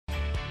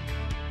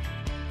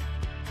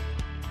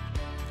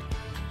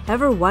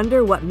Ever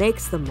wonder what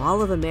makes the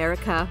Mall of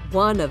America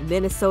one of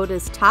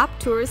Minnesota's top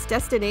tourist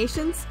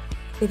destinations?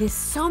 It is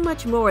so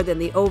much more than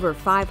the over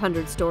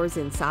 500 stores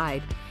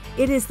inside.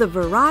 It is the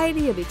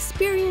variety of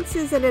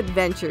experiences and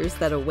adventures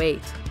that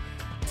await.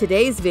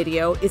 Today's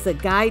video is a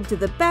guide to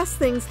the best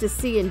things to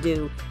see and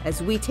do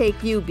as we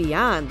take you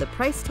beyond the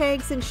price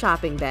tags and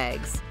shopping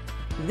bags.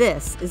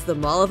 This is the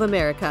Mall of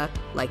America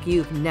like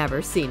you've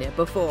never seen it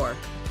before.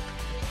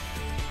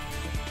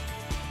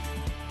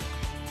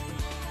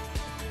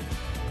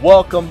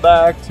 Welcome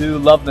back to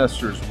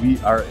LoveNesters. We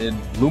are in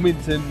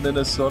Bloomington,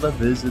 Minnesota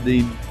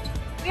visiting.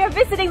 We are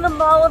visiting the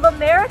Mall of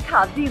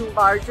America, the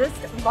largest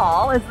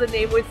mall, as the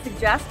name would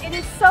suggest. It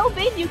is so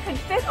big you can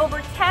fit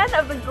over 10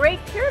 of the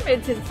Great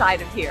Pyramids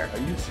inside of here. Are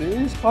you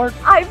serious, Clark?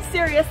 I'm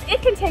serious.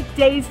 It can take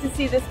days to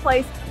see this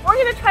place. We're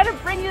going to try to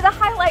bring you the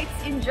highlights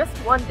in just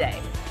one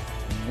day.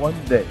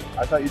 One day?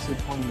 I thought you said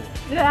 20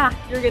 minutes. Yeah,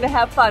 you're going to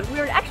have fun.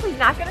 We're actually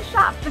not going to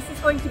shop. This is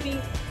going to be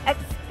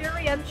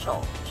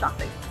experiential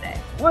shopping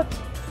today. What?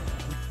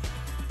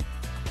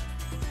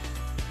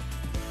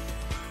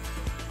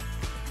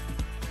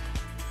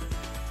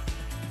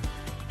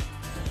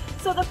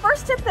 So the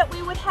first tip that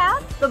we would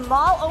have, the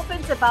mall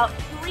opens about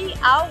 3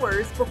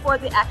 hours before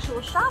the actual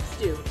shops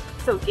do.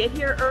 So get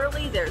here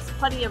early, there's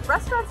plenty of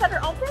restaurants that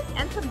are open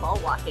and some mall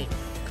walking.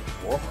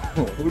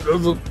 Whoa,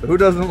 who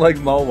doesn't like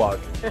mall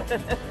walking?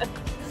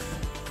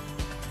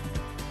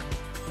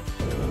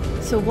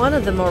 So one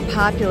of the more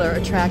popular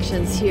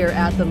attractions here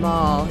at the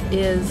mall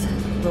is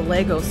the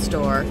Lego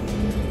store.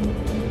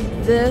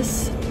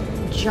 This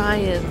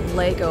giant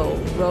Lego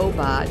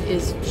robot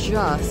is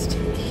just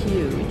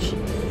huge.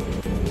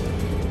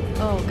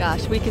 Oh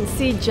gosh, we can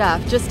see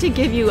Jeff. Just to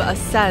give you a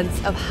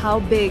sense of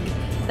how big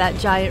that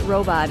giant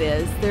robot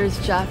is,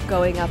 there's Jeff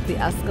going up the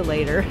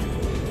escalator.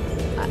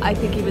 I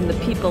think even the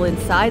people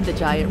inside the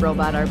giant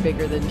robot are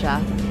bigger than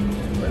Jeff.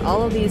 But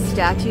all of these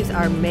statues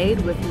are made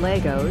with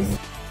Legos.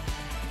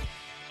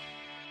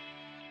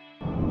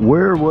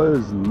 Where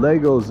was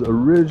Legos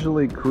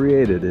originally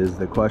created is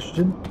the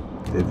question.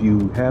 If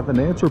you have an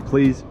answer,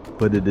 please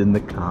put it in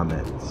the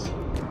comments.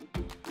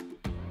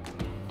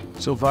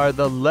 So far,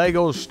 the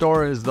Lego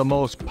store is the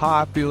most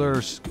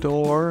popular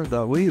store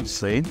that we've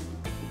seen.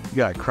 You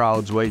got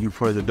crowds waiting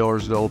for the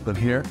doors to open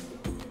here.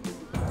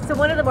 So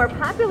one of the more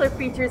popular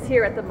features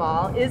here at the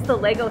mall is the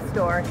Lego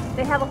store.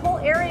 They have a whole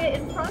area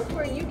in front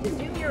where you can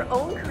do your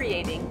own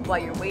creating while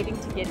you're waiting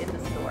to get in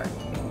the store.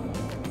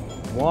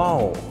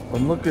 Wow,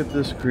 and look at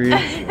this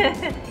creation.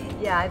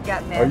 Yeah, I've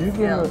got mad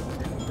skills.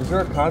 Is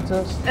there a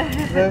contest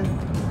today?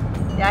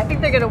 Yeah, I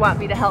think they're gonna want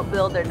me to help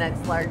build their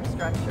next large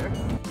structure.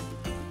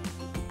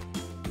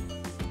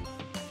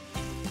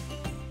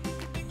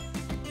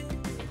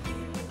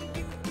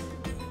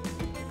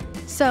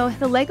 So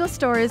the Lego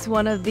store is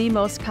one of the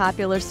most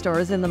popular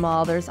stores in the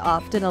mall. There's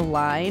often a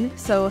line,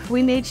 so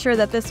we made sure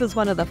that this was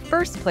one of the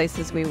first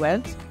places we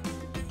went.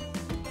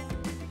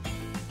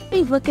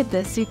 Hey, look at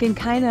this. You can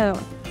kind of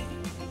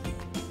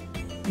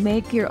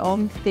make your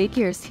own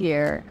figures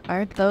here.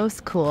 Aren't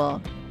those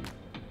cool?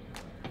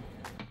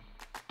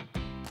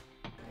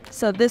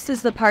 So this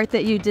is the part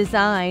that you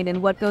design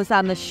and what goes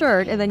on the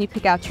shirt, and then you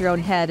pick out your own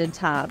head and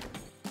top.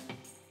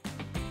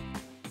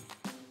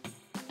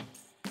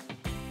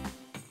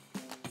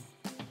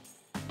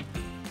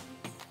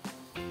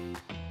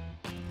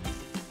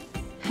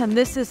 And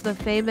this is the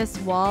famous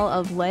wall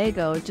of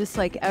Lego, just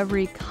like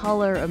every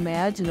color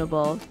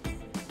imaginable.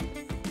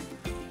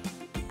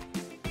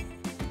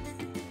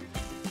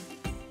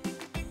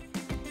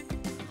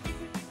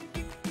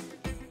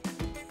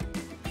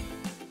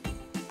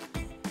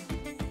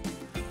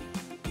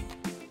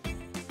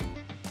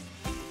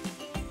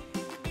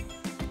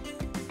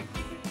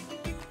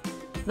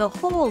 The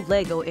whole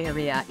Lego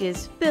area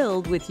is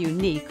filled with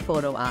unique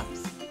photo ops.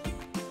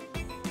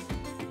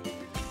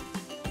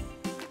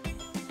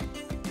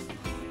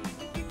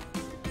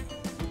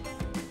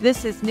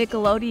 This is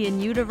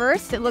Nickelodeon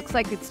Universe. It looks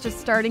like it's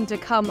just starting to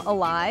come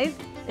alive.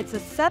 It's a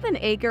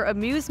 7-acre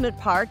amusement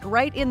park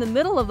right in the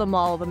middle of the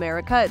Mall of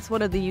America. It's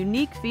one of the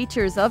unique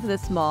features of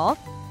this mall.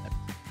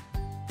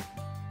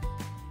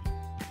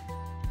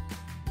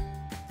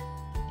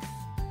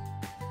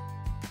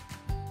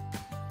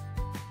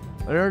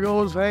 There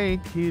goes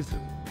Hank. He's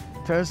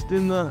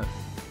testing the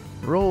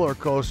roller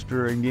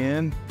coaster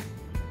again.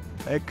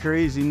 That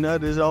crazy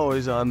nut is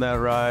always on that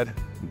ride.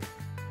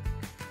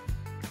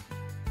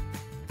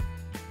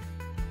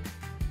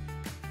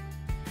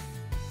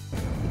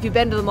 If you've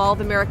been to the Mall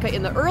of America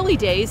in the early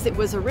days, it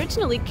was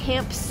originally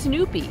Camp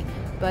Snoopy,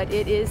 but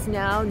it is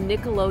now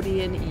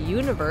Nickelodeon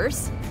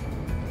Universe.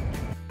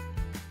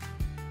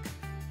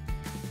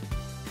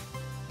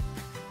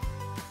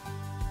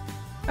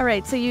 All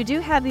right, so you do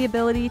have the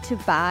ability to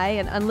buy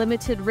an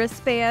unlimited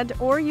wristband,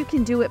 or you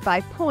can do it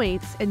by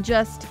points and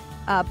just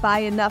buy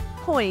enough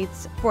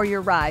points for your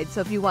ride.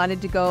 So if you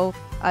wanted to go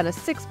on a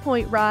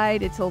 6-point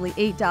ride, it's only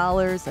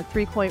 $8. A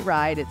 3-point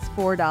ride, it's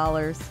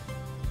 $4.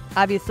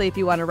 Obviously, if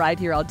you want to ride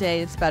here all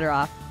day, it's better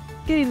off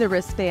getting the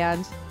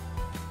wristband.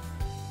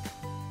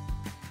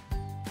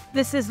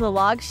 This is the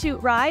log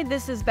chute ride.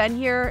 This has been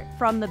here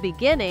from the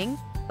beginning.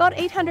 About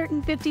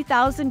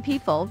 850,000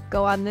 people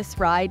go on this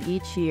ride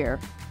each year.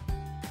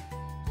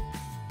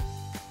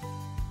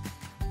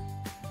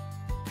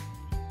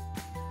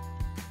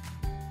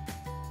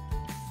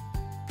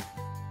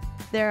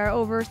 There are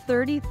over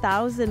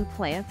 30,000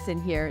 plants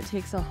in here. It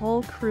takes a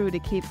whole crew to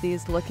keep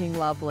these looking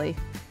lovely.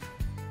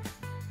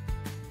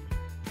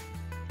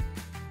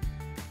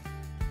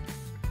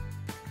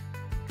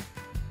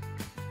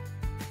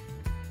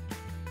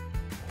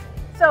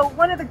 So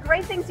one of the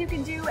great things you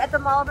can do at the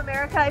Mall of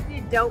America if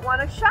you don't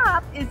want to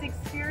shop is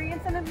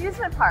experience an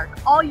amusement park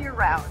all year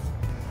round.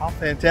 How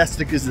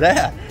fantastic is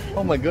that?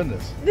 Oh my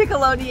goodness.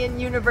 Nickelodeon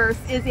Universe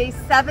is a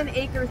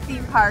 7-acre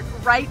theme park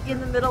right in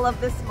the middle of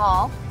this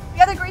mall.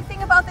 The other great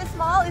thing about this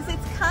mall is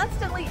it's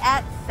constantly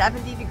at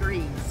 70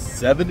 degrees.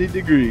 70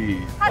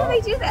 degrees. How do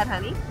they do that,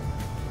 honey?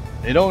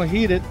 They don't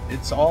heat it.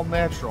 It's all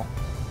natural.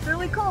 It's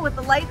really cool. With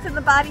the lights and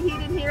the body heat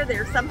in here,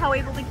 they're somehow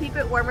able to keep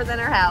it warmer than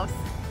our house.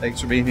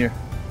 Thanks for being here.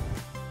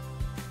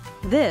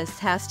 This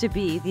has to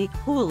be the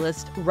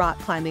coolest rock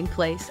climbing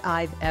place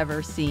I've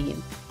ever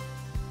seen.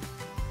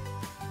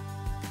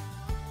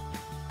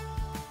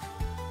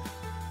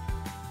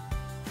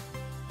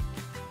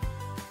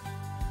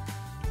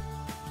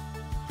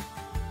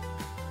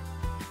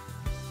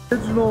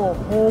 Original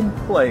home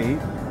plate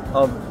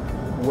of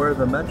where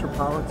the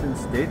Metropolitan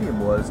Stadium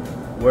was,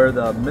 where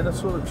the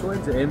Minnesota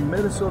Twins and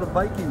Minnesota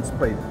Vikings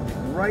played,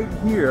 right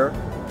here.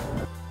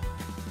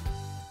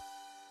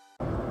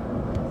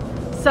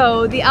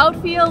 So the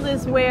outfield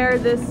is where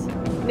this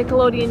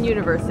Nickelodeon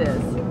Universe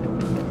is.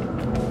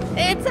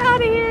 It's out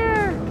of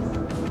here!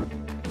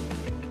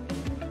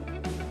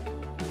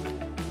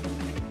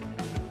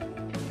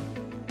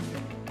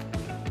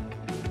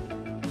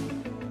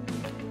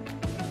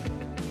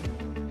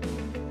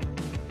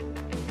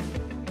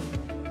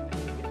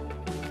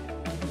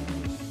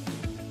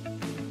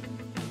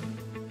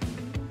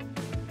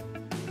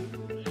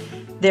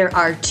 There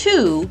are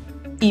two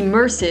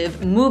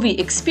immersive movie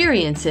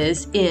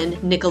experiences in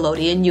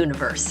Nickelodeon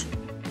Universe.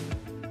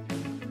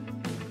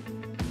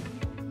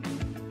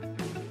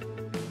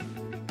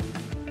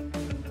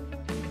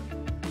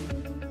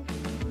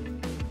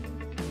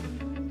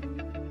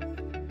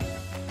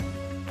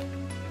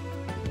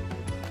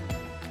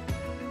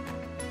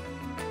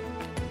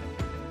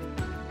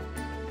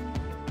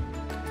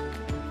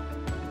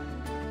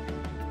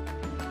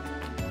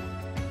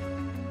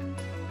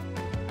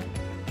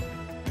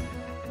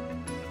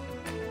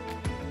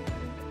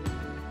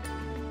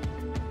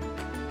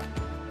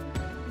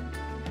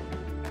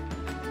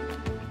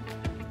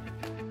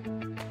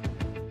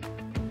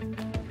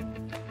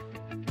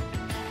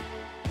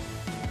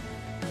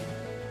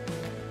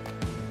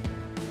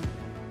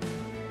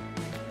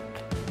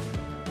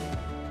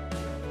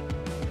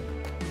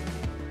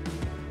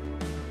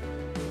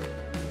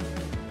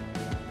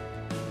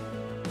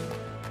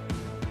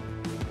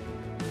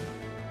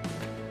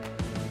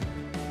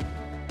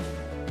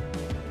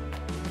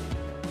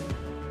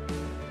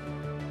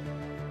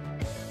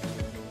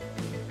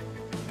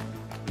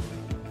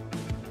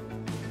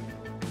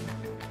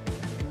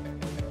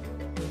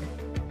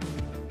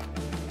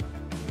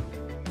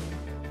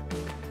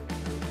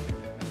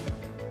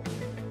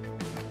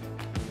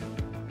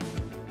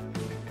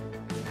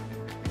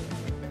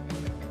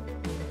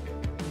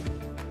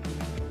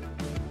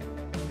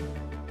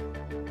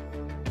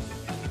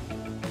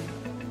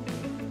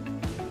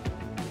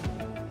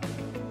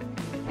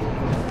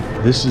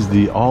 This is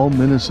the all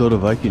Minnesota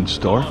Vikings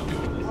store.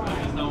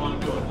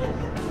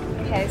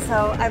 Okay,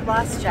 so I've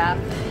lost Jeff.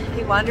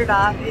 He wandered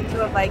off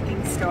into a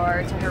Viking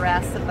store to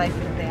harass the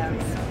Viking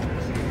fans.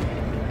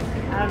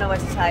 I don't know what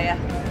to tell you.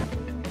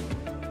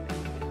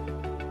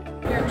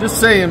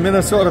 Just saying,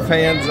 Minnesota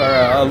fans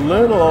are a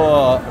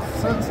little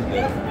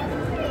sensitive.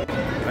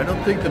 I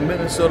don't think the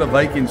Minnesota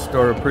Vikings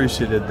store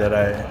appreciated that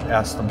I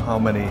asked them how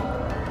many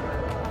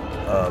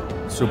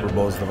Super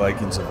Bowls the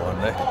Vikings have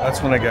won.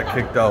 That's when I got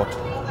kicked out.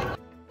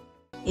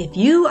 If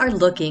you are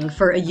looking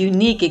for a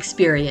unique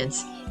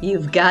experience,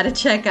 you've got to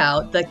check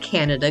out the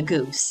Canada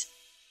Goose.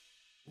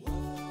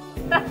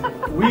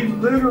 We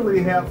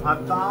literally have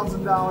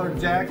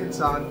 $1,000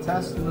 jackets on,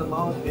 testing them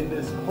out in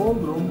this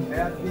cold room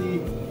at the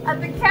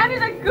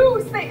Canada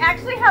Goose. They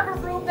actually have a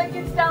room that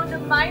gets down to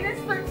minus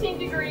 13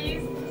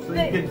 degrees. So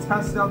you can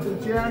test out the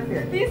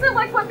jacket. These are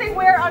like what they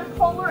wear on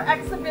polar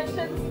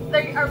exhibitions.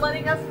 They are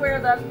letting us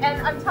wear them,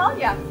 and I'm telling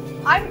you,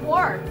 I'm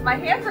warm. My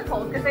hands are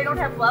cold because they don't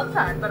have gloves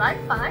on, but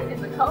I'm fine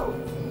in the coat.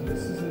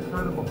 This is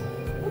incredible.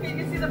 Look, you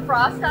can see the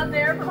frost on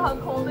there from how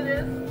cold it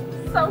is.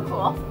 So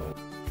cool.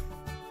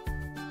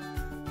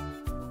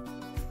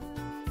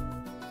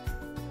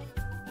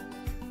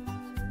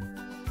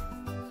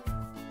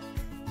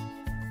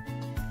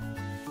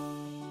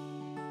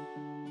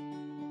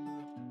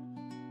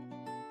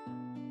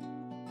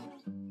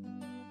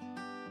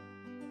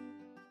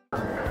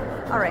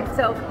 All right,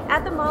 so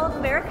at the Mall of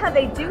America,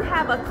 they do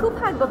have a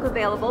coupon book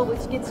available,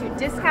 which gets you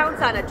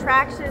discounts on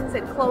attractions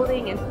and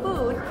clothing and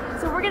food.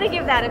 So we're gonna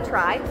give that a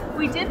try.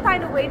 We did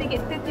find a way to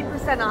get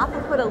 50% off.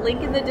 We'll put a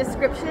link in the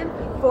description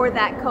for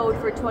that code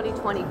for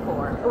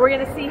 2024. And we're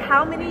gonna see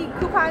how many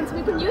coupons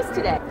we can use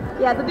today.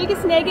 Yeah, the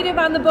biggest negative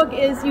on the book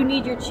is you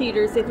need your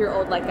cheaters if you're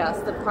old like us.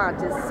 The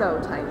font is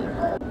so tiny.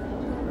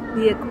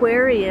 The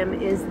aquarium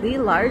is the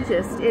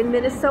largest in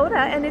Minnesota,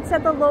 and it's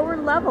at the lower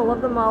level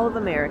of the Mall of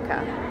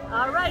America.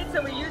 All right,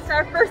 so we used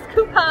our first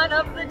coupon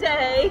of the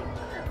day.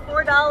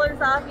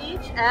 $4 off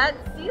each at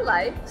Sea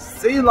Life.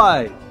 Sea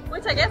Life!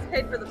 Which I guess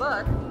paid for the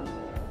book.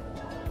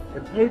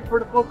 It paid for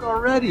the book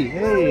already,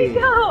 hey! There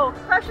we go,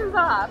 pressure's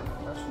off.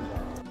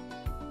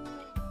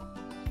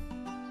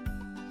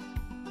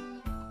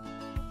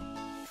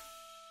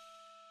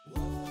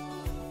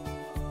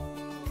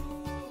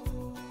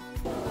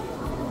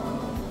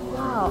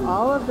 Wow,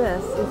 all of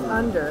this is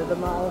under the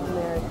Mall of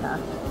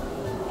America.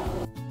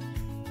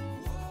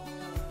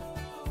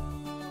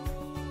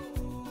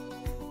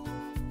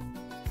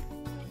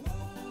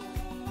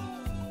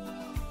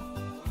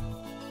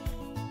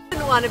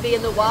 Want to be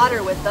in the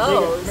water with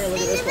those. They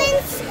live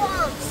in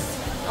swamps.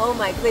 Oh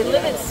my, they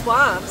live in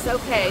swamps.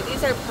 Okay,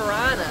 these are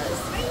piranhas.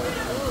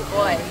 Ooh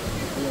boy.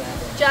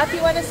 Jeff,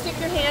 you want to stick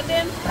your hand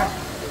in?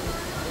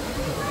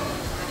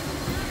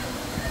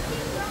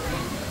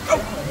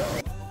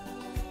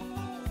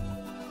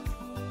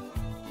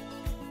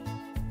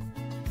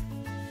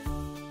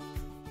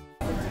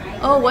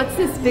 Oh, what's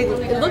this big?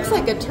 It looks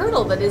like a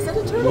turtle, but is it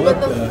a turtle? What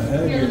the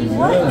heck is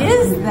What that?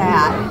 is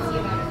that?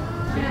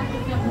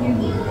 Oh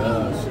my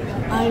gosh.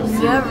 I've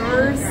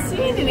never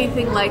seen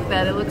anything like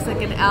that. It looks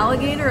like an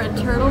alligator, a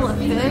turtle, a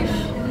fish.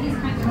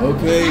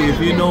 Okay, if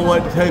you know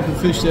what type of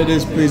fish that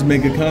is, please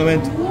make a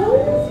comment.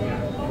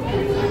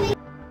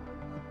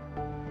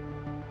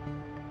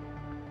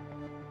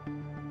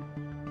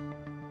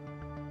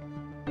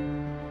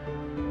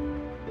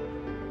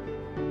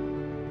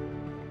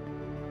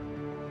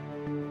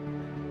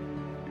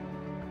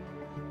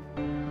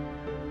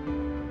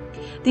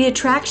 The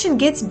attraction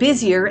gets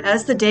busier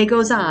as the day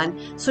goes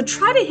on, so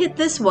try to hit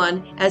this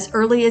one as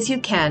early as you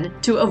can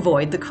to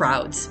avoid the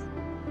crowds.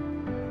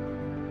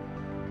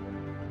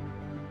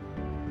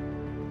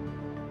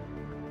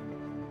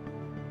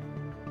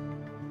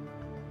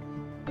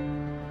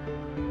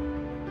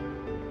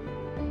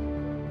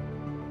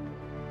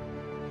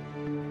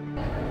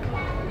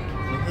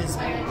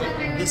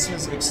 This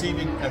is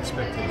exceeding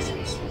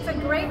expectations. It's a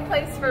great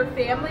place for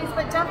families,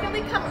 but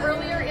definitely come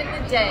earlier in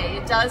the day.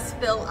 It does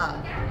fill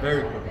up.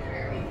 Very cool.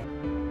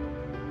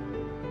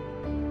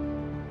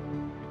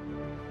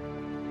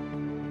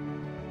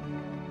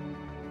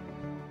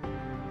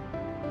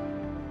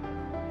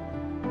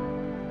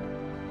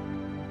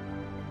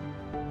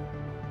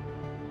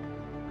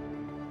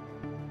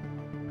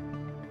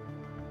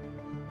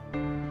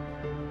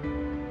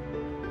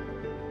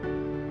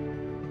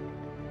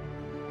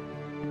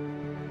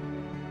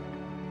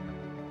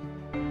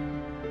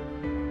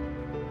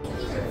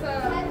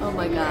 Oh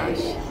my gosh.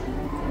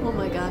 Oh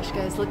my gosh,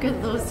 guys, look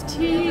at those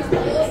teeth.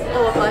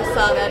 Oh, if I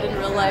saw that in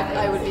real life,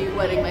 I would be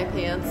wetting my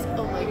pants.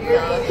 Oh my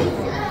gosh.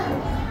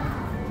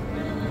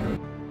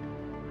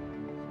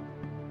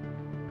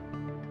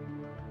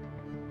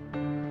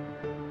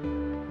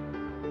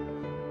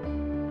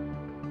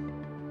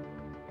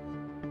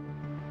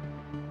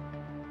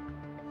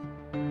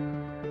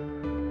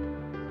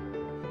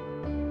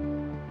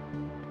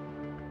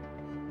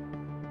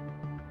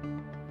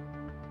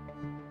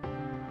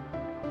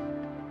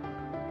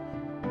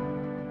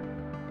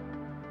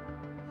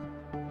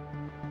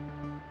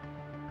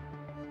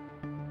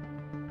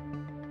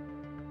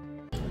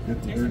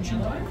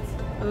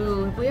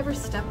 Ooh, have we ever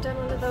stepped on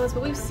one of those?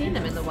 But we've seen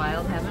them in the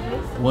wild, haven't we?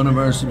 One of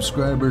our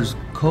subscribers,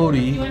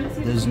 Cody,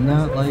 does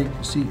not like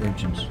sea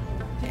urchins.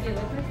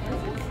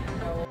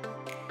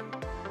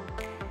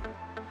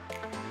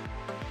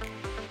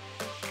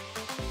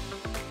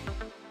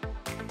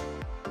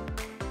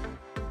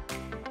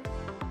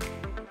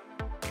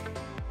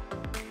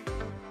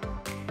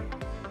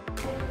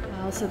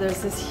 Wow, so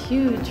there's this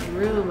huge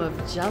room of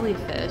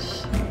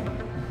jellyfish.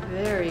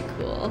 Very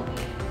cool.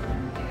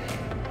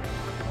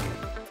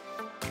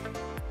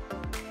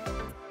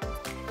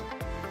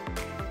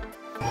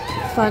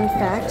 Fun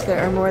fact,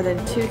 there are more than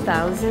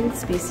 2,000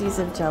 species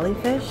of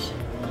jellyfish.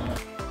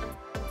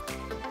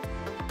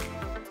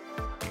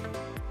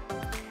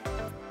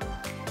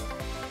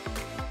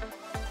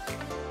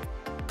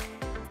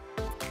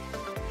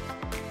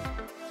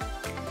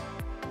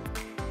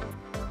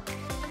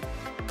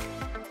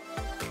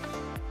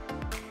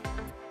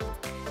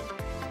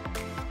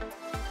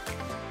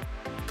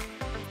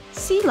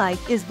 Sea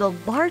Life is the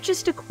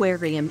largest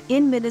aquarium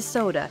in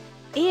Minnesota,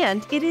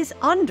 and it is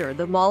under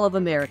the Mall of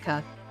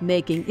America,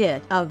 making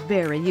it a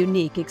very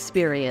unique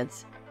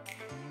experience.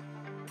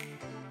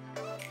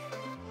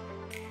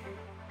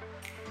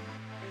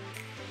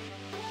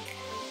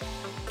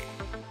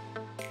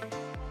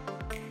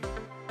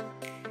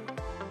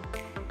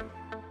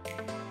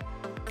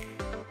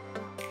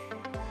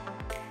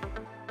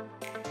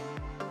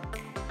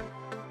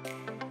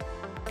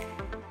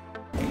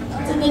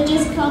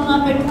 just come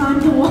up and climb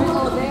the wall.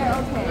 Oh, they're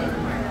okay.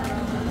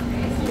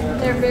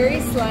 They're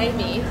very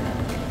slimy.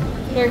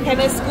 They're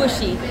kind of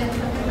squishy.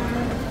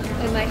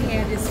 And my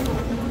hand is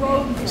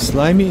frozen.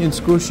 Slimy and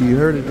squishy, you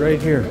heard it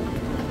right here.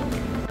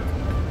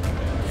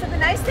 So the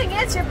nice thing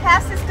is your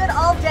pass is good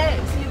all day.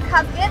 So you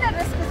come in at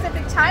a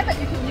specific time, but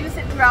you can use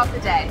it throughout the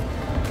day.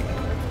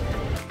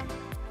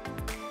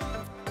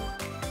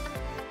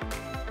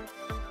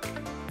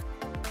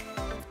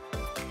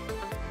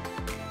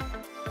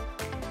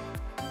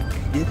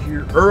 Get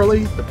here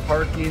early. The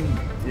parking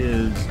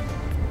is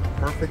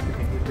perfect if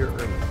you get here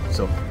early.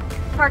 So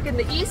Park in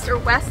the east or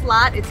west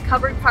lot. It's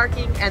covered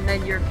parking, and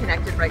then you're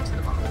connected right to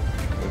the mall.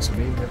 thanks for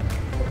being here.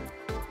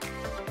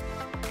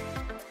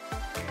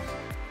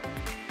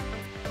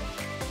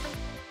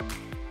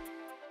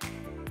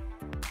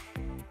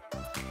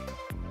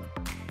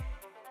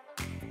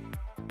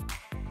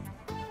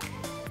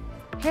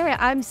 Hey,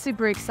 I'm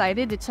super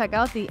excited to check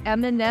out the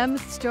M&M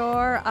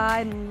store.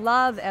 I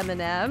love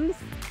M&Ms.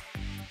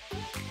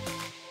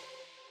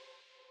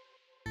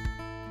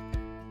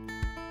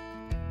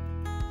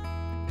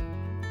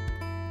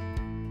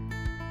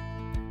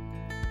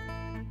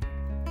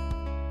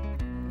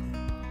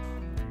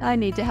 I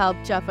need to help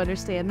Jeff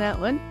understand that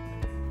one.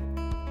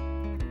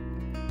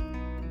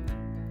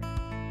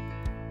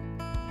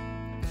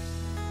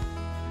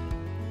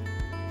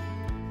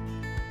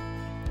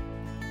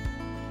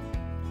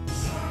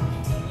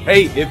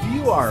 Hey, if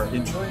you are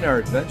enjoying our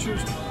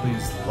adventures,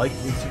 please like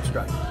and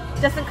subscribe.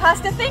 Doesn't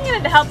cost a thing,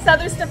 and it helps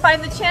others to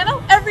find the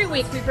channel. Every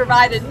week we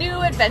provide a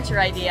new adventure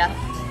idea.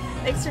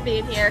 Thanks for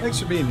being here. Thanks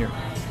for being here.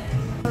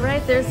 All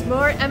right, there's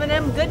more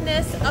M&M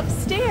goodness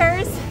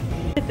upstairs.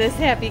 At this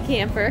happy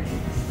camper.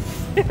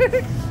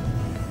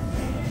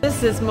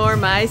 This is more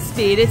my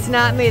speed. It's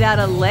not made out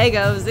of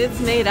Legos. It's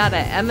made out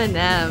of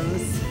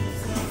M&Ms.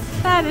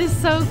 That is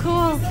so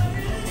cool.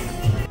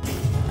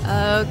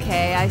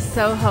 Okay, I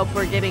so hope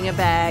we're getting a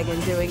bag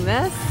and doing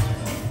this.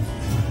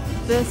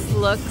 This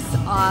looks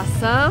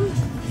awesome.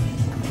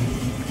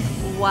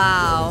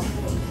 Wow.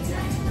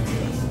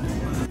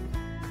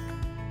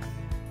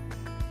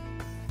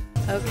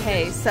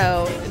 Okay,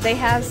 so they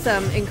have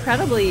some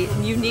incredibly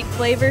unique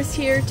flavors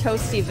here.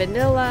 Toasty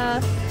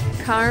vanilla,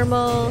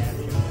 caramel,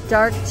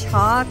 dark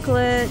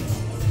chocolate.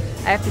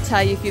 I have to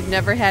tell you, if you've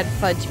never had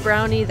fudge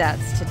brownie,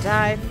 that's to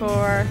die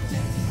for.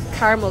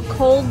 Caramel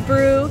cold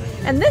brew.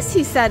 And this,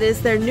 he said,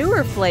 is their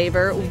newer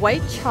flavor,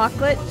 white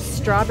chocolate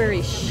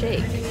strawberry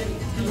shake.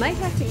 Might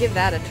have to give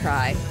that a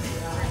try.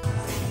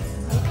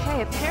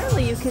 Okay,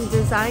 apparently you can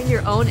design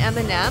your own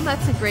M&M.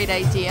 That's a great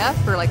idea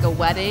for like a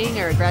wedding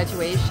or a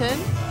graduation.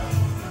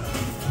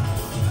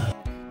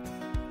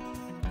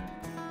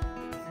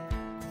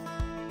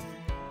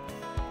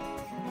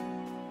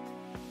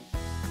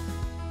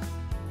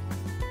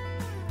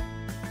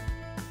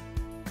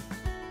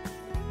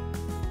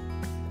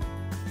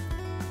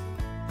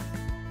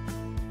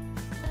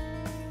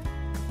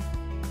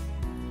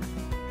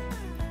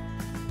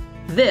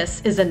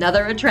 This is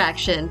another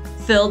attraction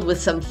filled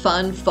with some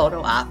fun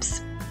photo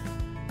ops.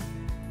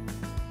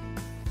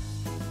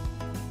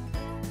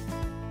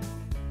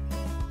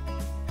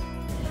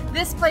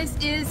 This place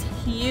is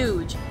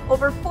huge.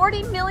 Over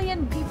 40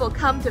 million people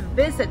come to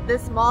visit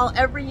this mall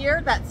every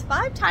year. That's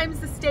 5 times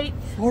the state.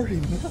 40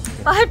 million?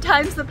 5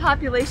 times the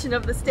population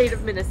of the state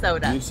of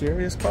Minnesota. Are you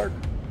serious, Park?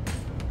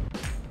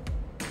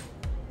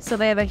 So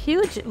they have a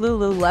huge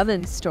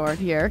LuLuLemon store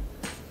here.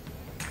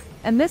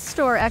 And this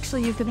store,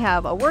 actually, you can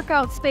have a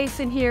workout space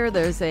in here.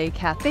 There's a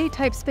cafe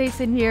type space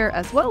in here,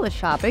 as well as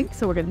shopping.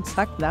 So we're going to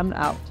check them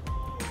out.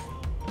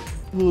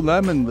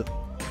 LuLuLemon,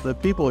 the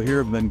people here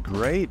have been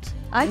great.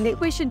 I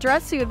think we should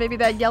dress you in maybe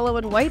that yellow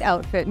and white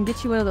outfit and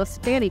get you one of those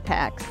fanny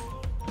packs.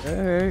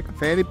 Hey,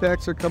 fanny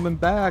packs are coming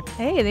back.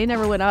 Hey, they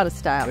never went out of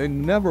style. They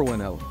never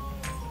went out.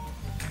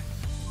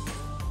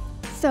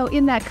 So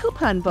in that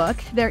coupon book,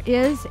 there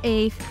is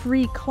a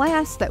free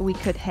class that we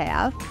could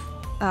have.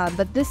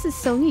 But this is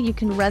so neat. You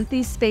can rent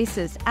these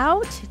spaces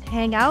out,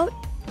 hang out,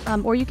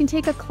 or you can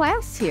take a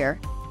class here.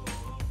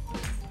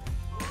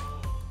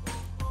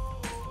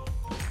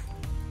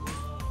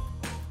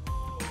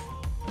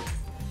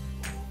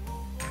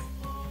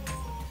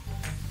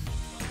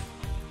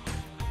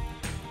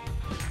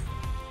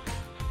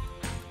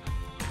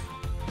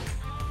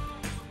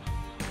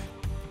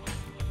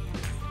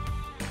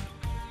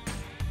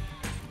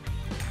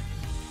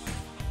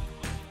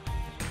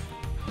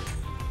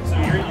 So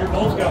you're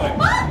both going.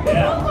 What? We're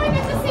both going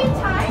at the same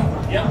time?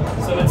 Yep.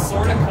 So it's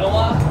sort of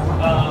co-op.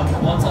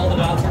 Once all the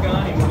dots are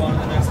gone, you move on to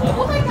the next Oh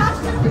level. my gosh,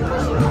 they're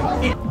pushing the whole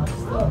thing.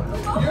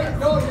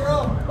 You're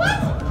up. What?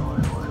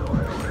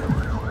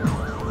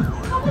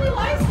 How many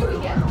lives do we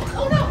get?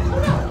 Oh no, oh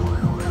no.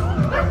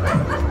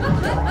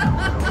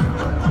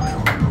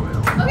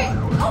 Okay,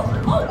 oh.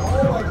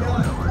 Oh my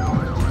God.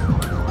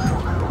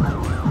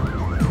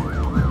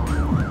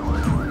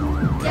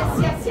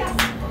 Yes.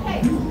 Okay.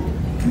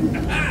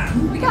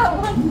 We got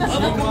one.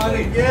 Come on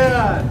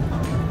again.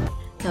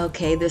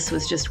 Okay, this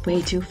was just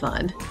way too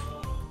fun.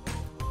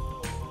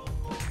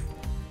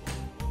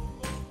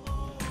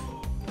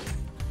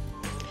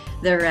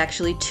 There are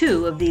actually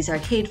 2 of these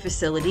arcade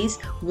facilities,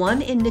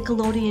 one in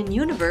Nickelodeon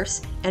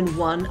Universe and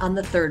one on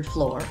the 3rd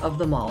floor of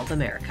the Mall of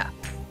America.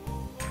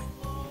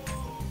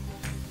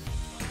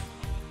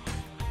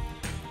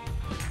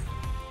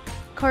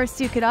 Of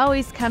course, you could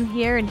always come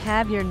here and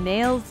have your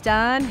nails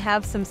done,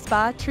 have some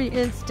spa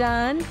treatments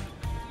done.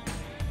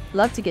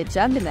 Love to get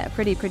jumped in that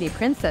pretty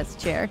princess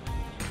chair.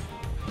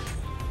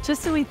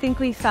 Just so we think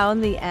we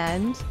found the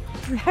end,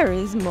 there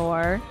is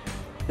more.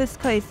 This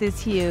place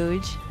is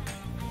huge.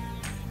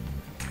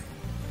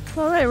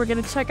 All right, we're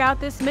gonna check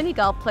out this mini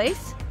golf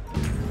place.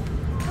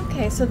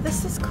 Okay, so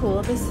this is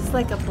cool. This is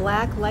like a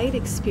black light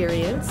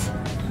experience.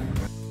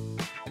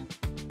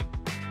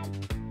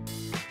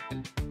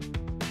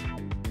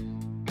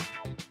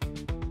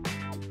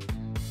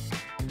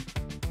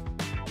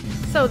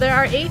 So there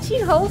are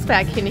 18 holes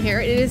back in here.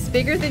 It is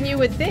bigger than you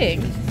would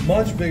think.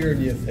 Much bigger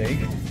than you think.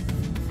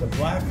 The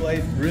black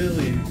light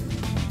really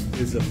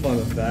is a fun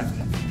effect.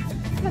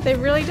 Yeah, they've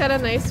really done a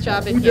nice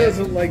job in Who here.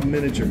 doesn't like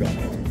miniature golf?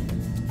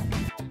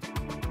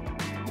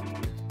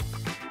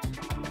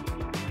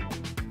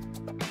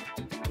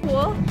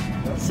 Cool.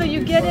 So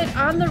you get it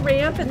on the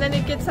ramp and then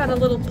it gets on a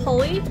little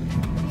pulley.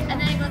 And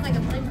then it goes like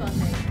a ping pong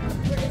thing.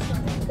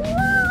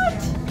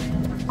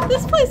 What?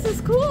 This place is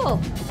cool.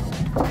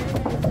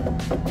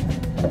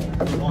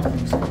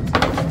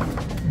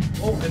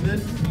 Oh, and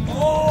then,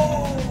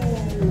 oh!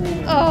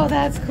 Oh,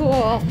 that's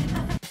cool.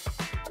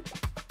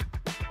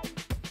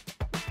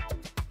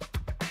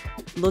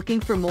 Looking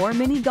for more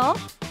mini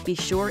golf? Be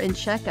sure and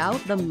check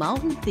out the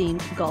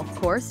mountain-themed golf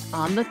course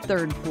on the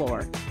 3rd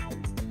floor.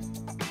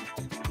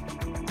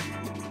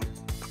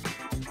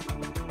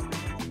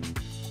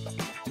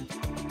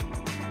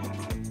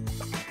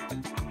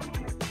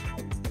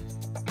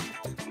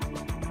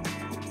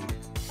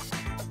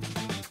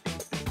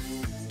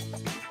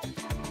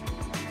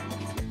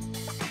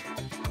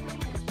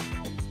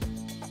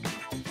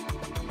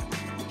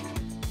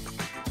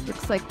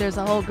 Looks like there's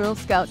a whole Girl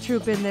Scout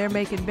troop in there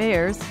making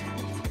bears.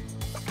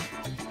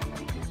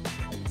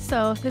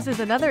 So this is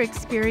another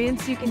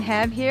experience you can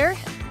have here.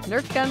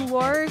 Nerf gun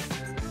wars,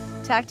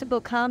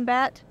 tactical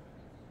combat.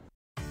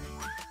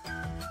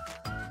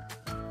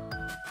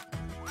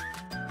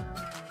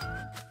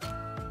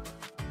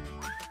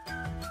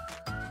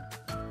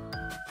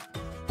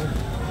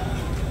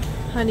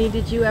 Honey,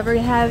 did you ever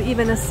have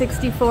even a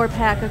 64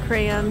 pack of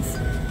crayons?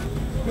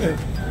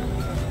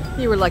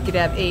 You were lucky to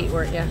have 8,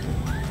 weren't you?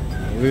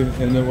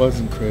 And it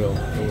wasn't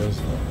Crayola. It was.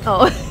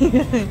 Oh.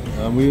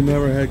 We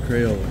never had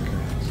Crayola crayons.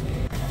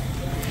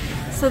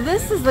 So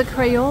this is the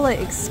Crayola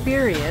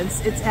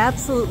experience. It's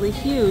absolutely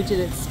huge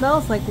and it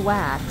smells like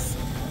wax.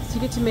 So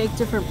you get to make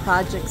different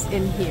projects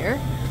in here.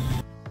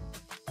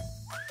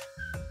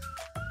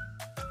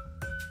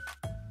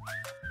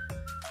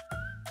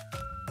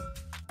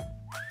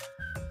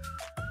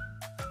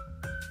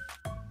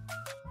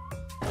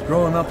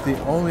 Growing up, the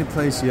only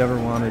place you ever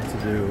wanted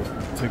to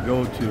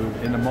go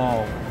to in the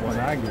mall when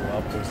I grew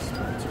up was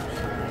Spencer's.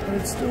 And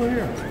it's still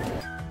here.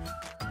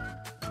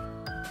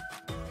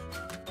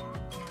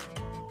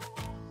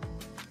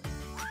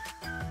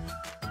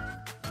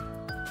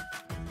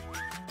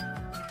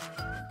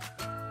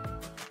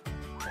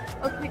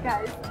 Okay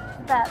guys,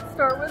 that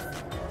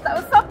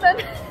was something.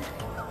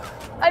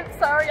 I'm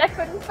sorry I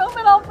couldn't film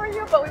it all for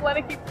you, but we want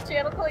to keep the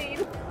channel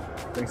clean.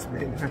 Thanks for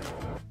being here.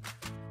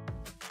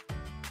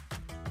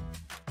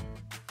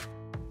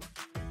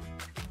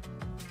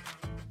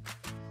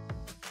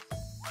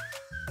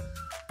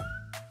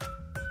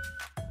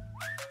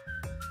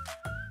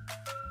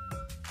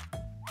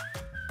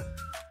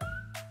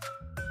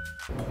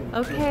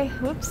 Okay,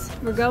 whoops,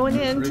 we're going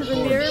into the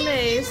mirror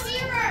maze.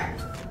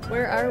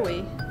 Where are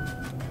we?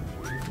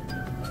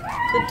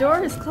 The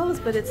door is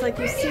closed, but it's like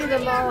you see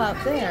them all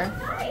out there.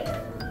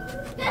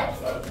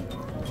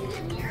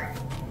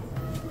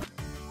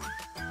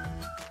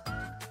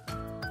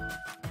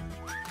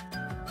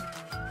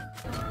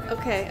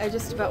 Okay, I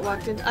just about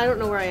walked in. I don't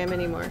know where I am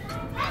anymore.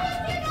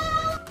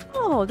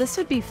 Oh, this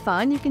would be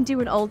fun. You can do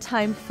an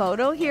old-time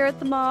photo here at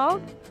the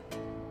mall.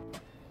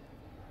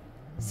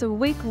 So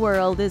Wake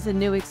World is a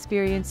new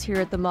experience here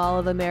at the Mall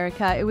of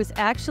America. It was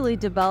actually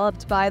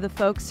developed by the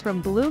folks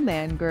from Blue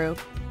Man Group.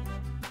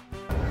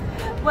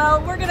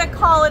 Well, we're gonna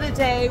call it a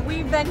day.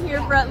 We've been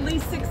here for at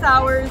least 6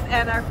 hours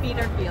and our feet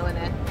are feeling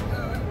it.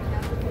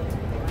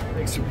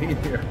 Thanks for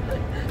being here.